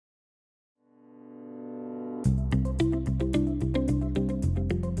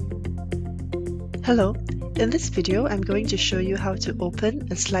Hello, in this video I'm going to show you how to open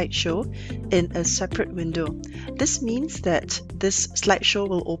a slideshow in a separate window. This means that this slideshow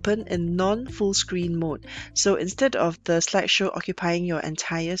will open in non-full screen mode. So instead of the slideshow occupying your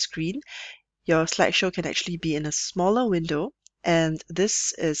entire screen, your slideshow can actually be in a smaller window, and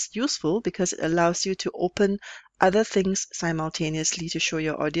this is useful because it allows you to open other things simultaneously to show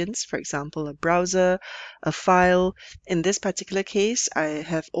your audience, for example, a browser, a file. In this particular case, I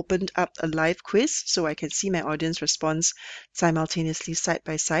have opened up a live quiz so I can see my audience response simultaneously side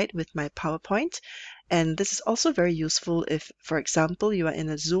by side with my PowerPoint. And this is also very useful if, for example, you are in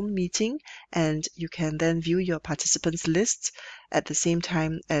a Zoom meeting and you can then view your participants lists at the same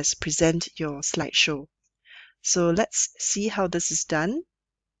time as present your slideshow. So let's see how this is done.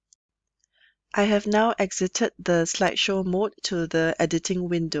 I have now exited the slideshow mode to the editing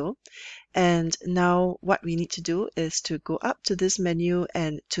window, and now what we need to do is to go up to this menu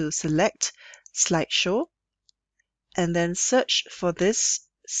and to select slideshow, and then search for this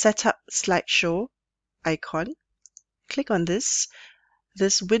setup slideshow icon. Click on this.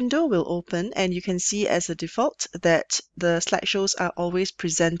 This window will open, and you can see as a default that the slideshows are always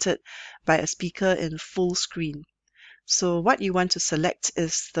presented by a speaker in full screen. So what you want to select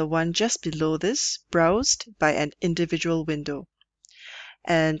is the one just below this, browsed by an individual window.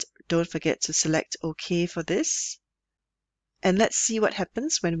 And don't forget to select OK for this. And let's see what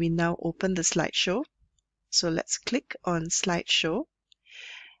happens when we now open the slideshow. So let's click on slideshow.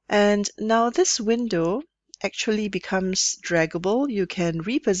 And now this window actually becomes draggable. You can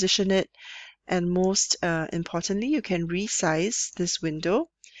reposition it, and most importantly, you can resize this window.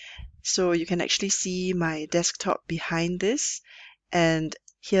 So you can actually see my desktop behind this, and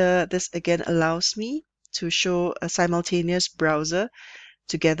here this again allows me to show a simultaneous browser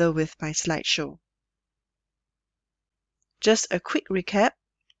together with my slideshow. Just a quick recap.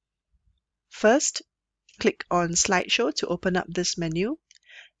 First, click on slideshow to open up this menu.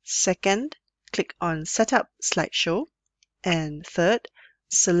 Second, click on Setup Slideshow. And third,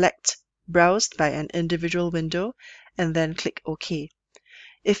 select Browsed by an individual window and then click OK.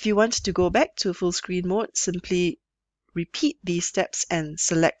 If you want to go back to full screen mode, simply repeat these steps and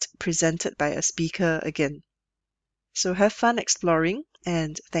select Presented by a speaker again. So have fun exploring,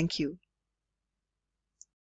 and thank you.